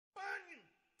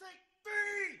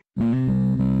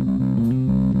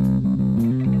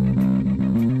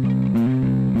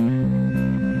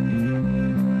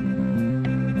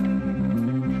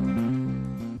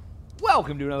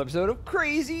Welcome to another episode of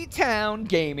Crazy Town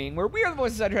Gaming, where we are the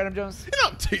voices inside your head. I'm Jonas. And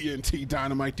I'm TNT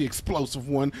Dinomight, the explosive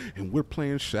one, and we're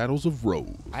playing Shadows of Rose.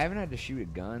 I haven't had to shoot a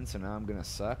gun, so now I'm gonna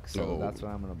suck. So that's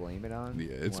what I'm gonna blame it on.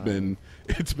 Yeah, it's been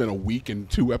a week and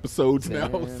 2 episodes now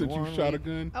since you shot a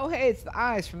gun. Oh, hey, it's the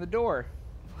eyes from the door.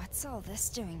 What's all this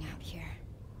doing out here?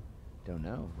 Don't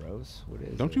know, Rose. What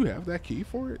is? Don't you have that key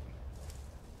for it?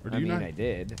 Or do you not? I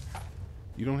did.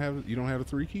 You don't have a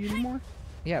 3 key anymore?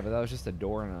 Yeah, but that was just a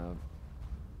door and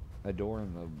a door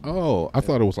in the. Oh, I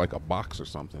thought it was like a box or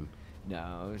something.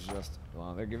 No, it was just.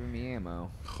 Well, they're giving me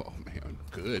ammo. Oh man,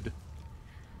 good.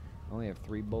 I only have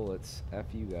 3 bullets. F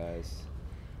you guys.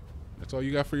 That's all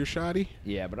you got for your shotty?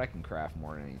 Yeah, but I can craft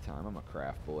more than any time. I'm a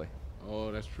craft boy.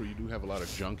 Oh, that's true. You do have a lot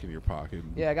of junk in your pocket.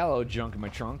 Yeah, I got a little junk in my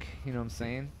trunk. You know what I'm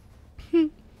saying?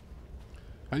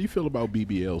 How do you feel about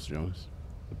BBLs, Jonas?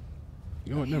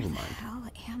 You know what? Never mind.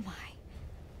 Where the hell am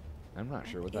I? I'm not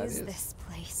sure what that is. What is this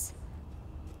place?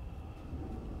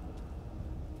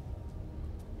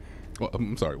 Well,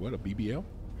 I'm sorry, what, a BBL?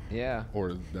 Yeah.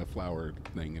 Or that flower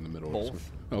thing in the middle?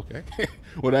 Both. Okay.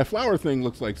 Well, that flower thing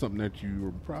looks like something that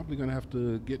you're probably going to have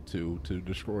to get to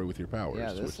destroy with your powers.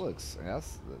 Yeah, this looks.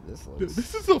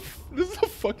 This is a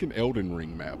fucking Elden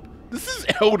Ring map. This is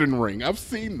Elden Ring. I've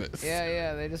seen this.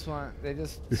 Yeah. They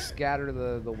just scatter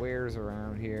the wares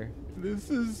around here. This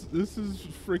is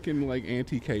freaking like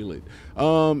anti-Kaled.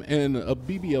 And a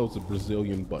BBL is a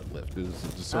Brazilian butt lift. It's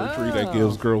the surgery that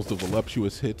gives girls the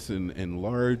voluptuous hits and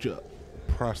large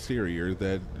posterior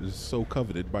that is so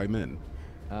coveted by men.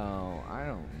 Oh, I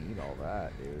don't need all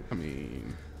that, dude. I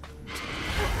mean,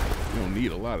 you don't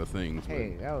need a lot of things.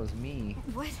 Hey, that was me.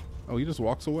 What? Oh, he just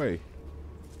walks away.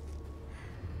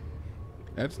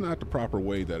 That's not the proper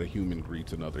way that a human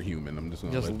greets another human. I'm just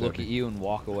gonna look at you and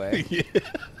walk away. Yeah.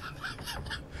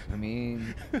 I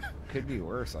mean, could be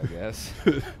worse, I guess.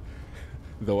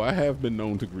 Though I have been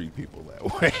known to greet people that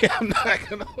way. I'm not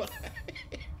gonna lie.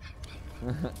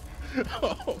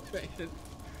 Oh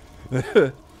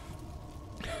man.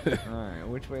 Alright,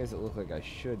 which way does it look like I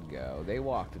should go? They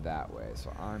walked that way, so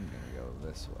I'm gonna go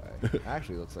this way.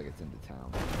 Actually, looks like it's into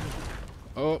town.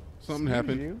 Oh, something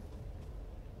happened. You?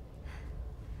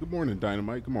 Good morning,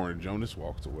 Dinomight. Good morning. Jonas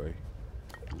walks away.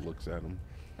 Looks at him.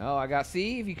 Oh, I got.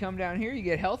 See, if you come down here, you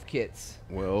get health kits.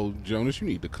 Well, Jonas, you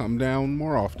need to come down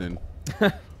more often.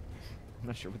 I'm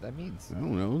not sure what that means. I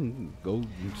don't know. Go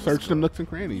search the nooks and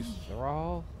crannies. They're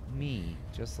all me,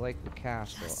 just like the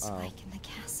castle. Just like in the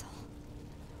castle.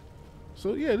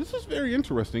 So yeah, this is very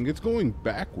interesting. It's going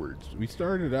backwards. We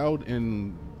started out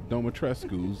in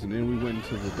Domatrescu's, and then we went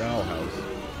into the dollhouse.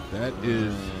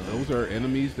 Those are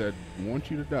enemies that want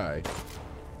you to die.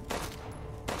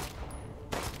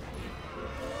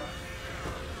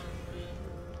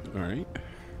 All right.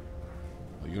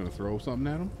 Are you gonna throw something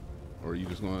at them, or are you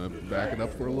just gonna back it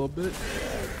up for a little bit?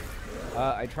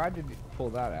 I tried to pull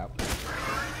that out.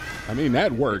 I mean,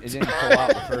 that worked. It didn't pull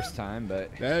out the first time, but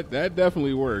that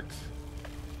definitely works.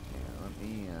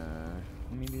 Yeah,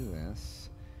 let me do this,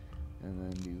 and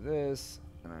then do this.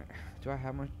 And do I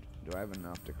have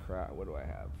enough to craft? What do I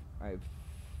have? I have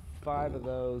 5 of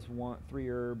those, 3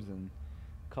 herbs, and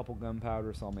a couple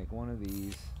gunpowder. So I'll make 1 of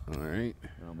these. All right.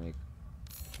 And I'll make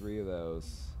 3 of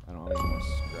those. I don't have any more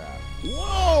scrap.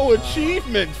 Whoa!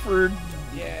 Achievement for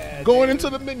going into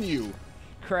the menu.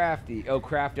 Crafty. Oh,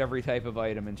 craft every type of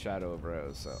item in Shadow of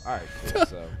Rose. So, all right, cool.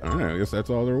 So, all right, I guess that's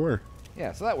all there were.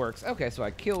 Yeah, so that works. Okay, so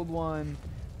I killed 1.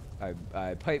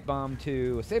 I pipe bombed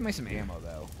 2. Save me some ammo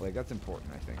though. Like that's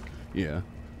important, I think. Yeah.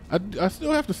 I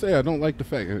still have to say I don't like the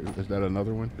fact. Is that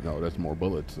another one? No, that's more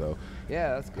bullets. So.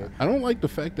 Yeah, that's good. I don't like the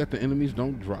fact that the enemies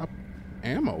don't drop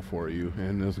ammo for you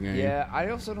in this game. Yeah, I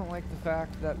also don't like the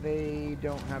fact that they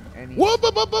don't have any. What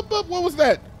was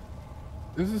that?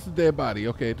 This is a dead body.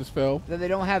 Okay, it just fell. That they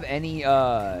don't have any.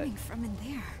 Coming from in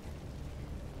there.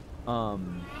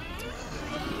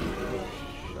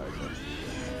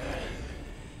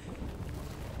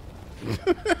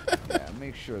 Yeah,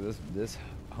 make sure this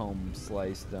home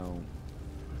slice don't.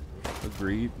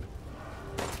 Agreed.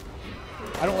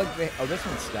 I don't like this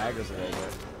one staggers a little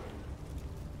bit.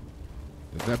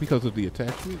 Is that because of the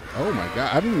attachment? Oh my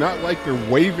god, I do not like their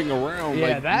waving around.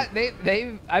 Yeah, like,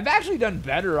 that I've actually done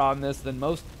better on this than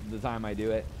most of the time I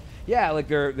do it. Yeah, like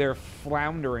their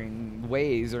floundering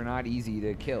ways are not easy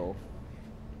to kill.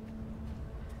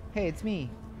 Hey, it's me.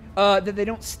 That they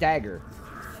don't stagger.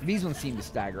 These ones seem to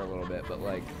stagger a little bit, but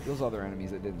like those other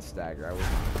enemies that didn't stagger, I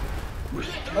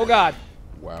wasn't. Oh god.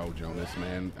 Wow, Jonas,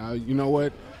 man. You know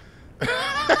what?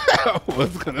 I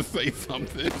was gonna say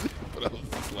something, but I was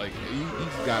just like,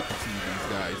 he's got to see these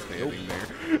guys standing there.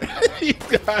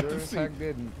 He's got to see.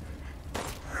 Didn't.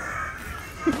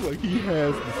 Like he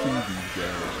has to see these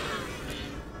guys.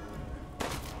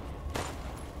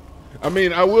 I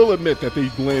mean, I will admit that they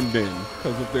blend in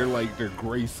because of their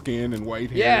gray skin and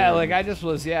white hair. Yeah, like I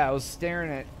was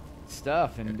staring at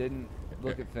stuff and didn't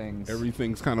look at things.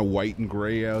 Everything's kind of white and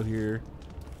gray out here.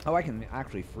 Oh, I can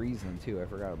actually freeze them too. I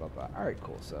forgot about that. All right,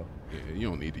 cool. So. Yeah, you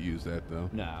don't need to use that though.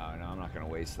 No, I'm not gonna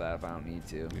waste that if I don't need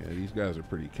to. Yeah, these guys are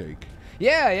pretty cake.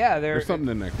 Yeah, There's something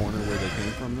in that corner where they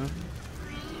came from though.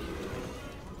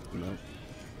 No,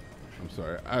 I'm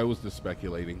sorry. I was just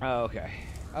speculating. Oh, okay.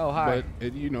 Oh, hi.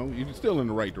 But you're still in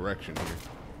the right direction here.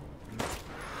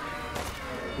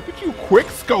 Look at you quick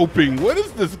scoping. What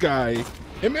is this guy?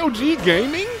 MLG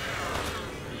Gaming?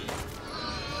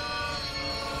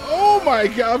 Oh my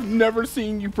god, I've never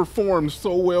seen you perform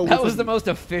so well. That was the most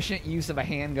efficient use of a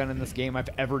handgun in this game I've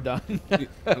ever done.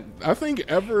 I think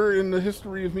ever in the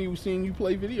history of me seeing you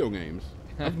play video games.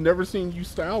 I've never seen you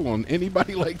style on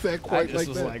anybody like that quite like that. I just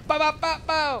was like, bow, bow, bow,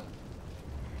 bow.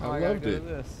 I loved it.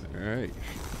 All right.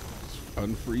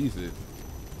 Unfreeze it.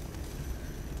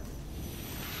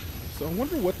 So I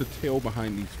wonder what the tale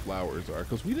behind these flowers are,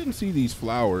 because we didn't see these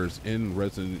flowers in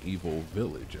Resident Evil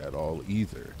Village at all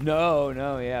either. No,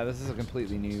 yeah, this is a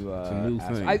completely new, it's a new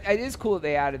thing. It is cool that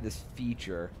they added this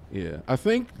feature. Yeah, I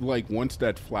think once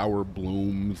that flower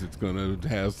blooms, it's gonna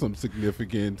have some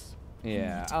significance.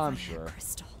 Yeah, I'm sure.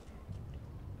 Crystal.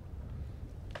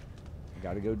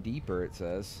 Gotta go deeper, it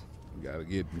says. You gotta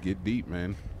get deep,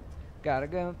 man. Gotta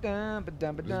go down, just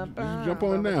jump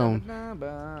on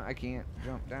down. I can't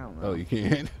jump down. Though. Oh, you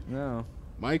can't? No.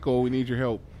 Michael, we need your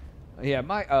help. Yeah,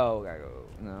 oh, I go.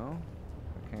 No.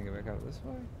 I can't get back out this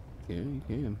way? Yeah, you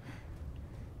can.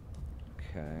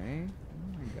 Okay.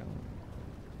 Where am I going?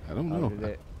 I don't know.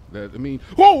 Did it? I mean,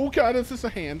 whoa, God, it's just a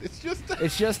hand. It's just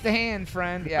it's just a hand,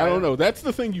 friend. Yeah. I don't know. That's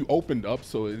the thing you opened up,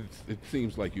 so it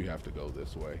seems like you have to go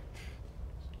this way.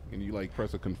 Can you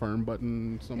press a confirm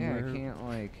button somewhere? Yeah, I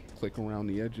can't click around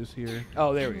the edges here.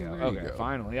 Oh, there we go. There Okay,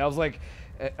 finally. I was like,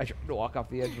 I tried to walk off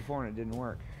the edge before and it didn't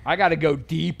work. I got to go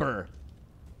deeper.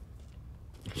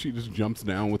 She just jumps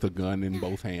down with a gun in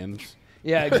both hands.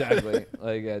 Yeah, exactly.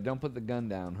 Don't put the gun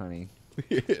down, honey.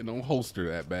 Yeah, don't holster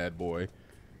that bad boy.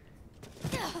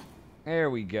 There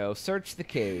we go. Search the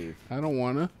cave. I don't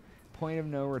wanna. Point of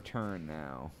no return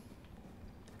now.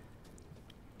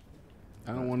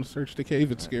 I don't want to search the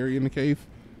cave. It's scary in the cave.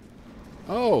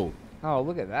 Oh. Oh,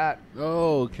 look at that.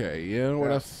 Okay. You know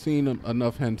what? I've seen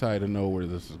enough hentai to know where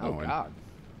this is going. Oh, God.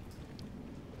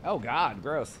 Oh, God.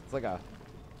 Gross. It's like a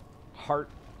heart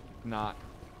knot.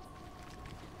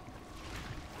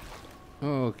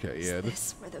 Okay, yeah.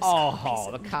 This where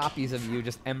those the copies of you,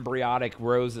 just embryonic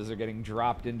roses, are getting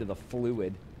dropped into the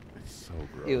fluid. It's so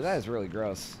gross. Ew, that is really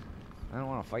gross. I don't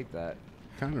want to fight that.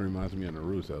 Kind of reminds me of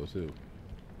Naruto, too.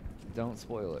 Don't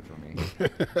spoil it for me.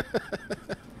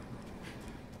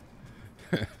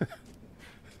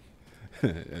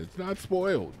 It's not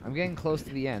spoiled. I'm getting close to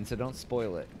the end, so don't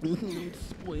spoil it. Don't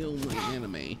spoil my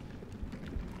anime. You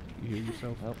hear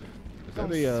yourself? Oh. Don't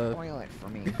spoil it for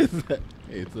me.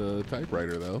 It's a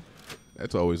typewriter, though.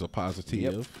 That's always a positive.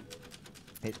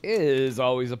 Yep. It is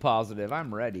always a positive.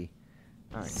 I'm ready.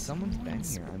 All right, someone's been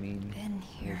here. I mean,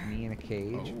 there's me in a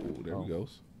cage. Oh, there he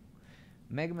goes.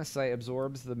 Megamycite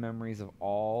absorbs the memories of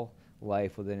all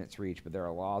life within its reach, but there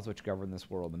are laws which govern this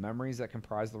world. The memories that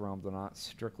comprise the realm do not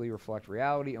strictly reflect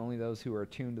reality. Only those who are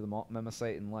attuned to the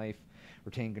Megamycite in life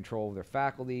retain control of their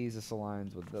faculties. This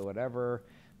aligns with the whatever.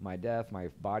 My death, my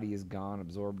body is gone,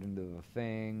 absorbed into the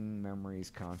thing. Memories,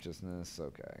 consciousness.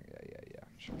 Okay, yeah,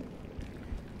 sure.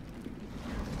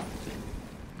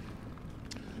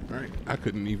 All right, I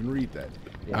couldn't even read that.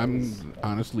 Yeah, I'm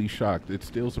honestly shocked. It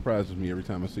still surprises me every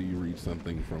time I see you read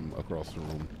something from across the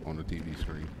room on the TV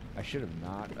screen. I should have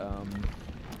not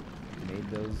made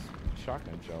those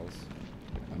shotgun shells.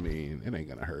 I mean, it ain't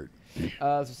gonna hurt.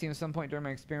 So seen at some point during my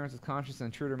experience with conscious, an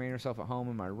intruder made herself at home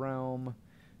in my realm.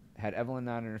 Had Evelyn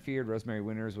not interfered, Rosemary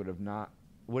Winters would have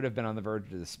been on the verge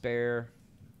of despair,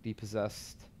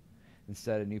 depossessed.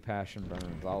 Instead, a new passion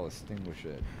burns. I'll extinguish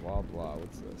it. Blah blah.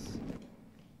 What's this?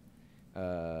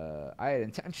 I had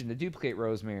intention to duplicate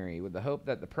Rosemary with the hope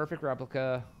that the perfect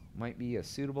replica might be a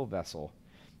suitable vessel.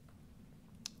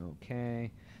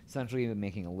 Okay. Essentially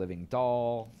making a living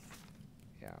doll.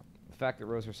 Yeah. The fact that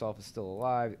Rose herself is still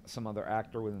alive, some other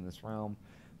actor within this realm,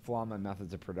 flaw in my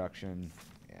methods of production.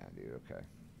 Yeah, dude, okay.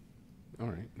 All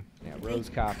right. Yeah, Rose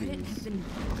copies.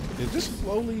 Is this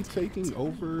slowly taking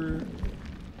over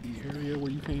the area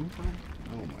where you came from?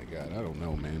 Oh my god, I don't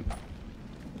know, man.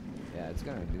 Yeah, there's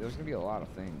gonna be a lot of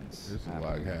things. There's a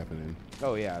lot happening.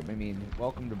 Oh yeah, I mean,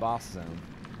 welcome to Boss Zone.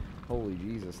 Holy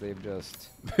Jesus, they've just...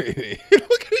 Look at it,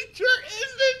 you're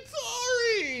in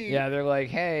Yeah, they're like,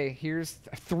 hey, here's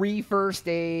 3 first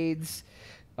aids,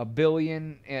 1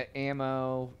 billion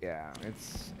ammo. Yeah,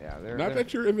 it's They're Not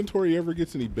that your inventory ever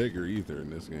gets any bigger either in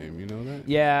this game. You know that?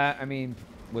 Yeah, I mean,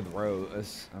 with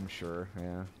Rose, I'm sure.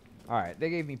 Yeah. All right, they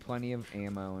gave me plenty of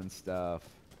ammo and stuff.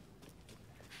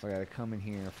 So I gotta come in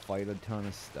here, fight a ton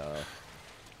of stuff.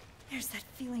 There's that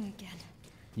feeling again.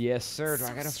 Yes, sir. Do I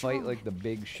So gotta strong. fight like the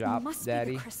big It shop must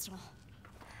daddy? be the crystal.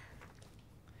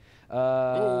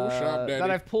 Shop daddy.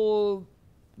 That I've pulled.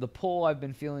 The pull I've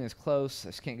been feeling is close. I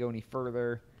just can't go any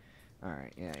further. All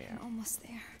right, yeah. I'm almost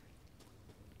there.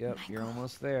 Yep, you're Michael.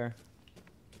 almost there.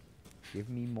 Give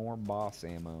me more boss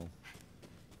ammo.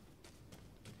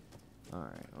 All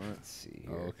right, let's see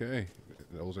here. Okay.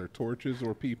 Those are torches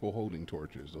or people holding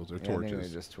torches. Those are Yeah, I think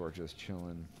torches. they're just torches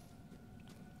chilling.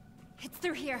 It's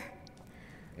through here.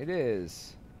 It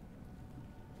is.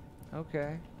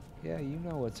 Okay. Yeah, you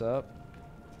know what's up.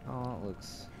 Oh, it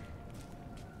looks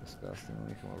disgusting. Let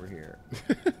me come over here.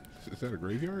 Is that a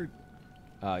graveyard?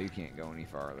 Oh, you can't go any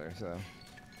farther, so.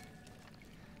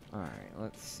 Alright,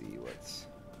 let's see what's.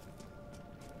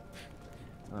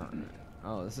 Alright.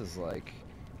 Oh, this is like.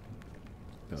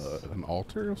 An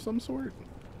altar of some sort?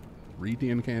 Read the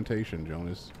incantation,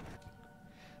 Jonas.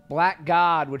 Black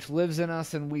God, which lives in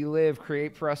us and we live,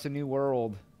 create for us a new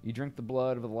world. You drink the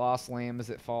blood of the lost lamb as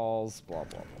it falls. Blah,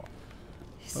 blah, blah.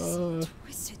 This is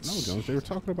twisted No, Jonas, they were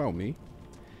talking about me.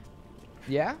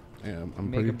 Yeah? Yeah,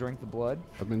 Make him drink the blood?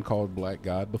 I've been called Black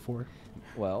God before,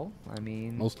 Well, I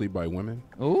mean. mostly by women.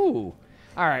 Ooh.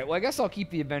 All right. Well, I guess I'll keep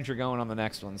the adventure going on the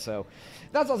next one. So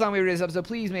that's all the time we have for today's episode.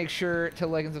 Please make sure to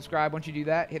like and subscribe. Once you do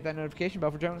that, hit that notification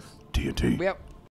bell for Jonas. TNT. We out.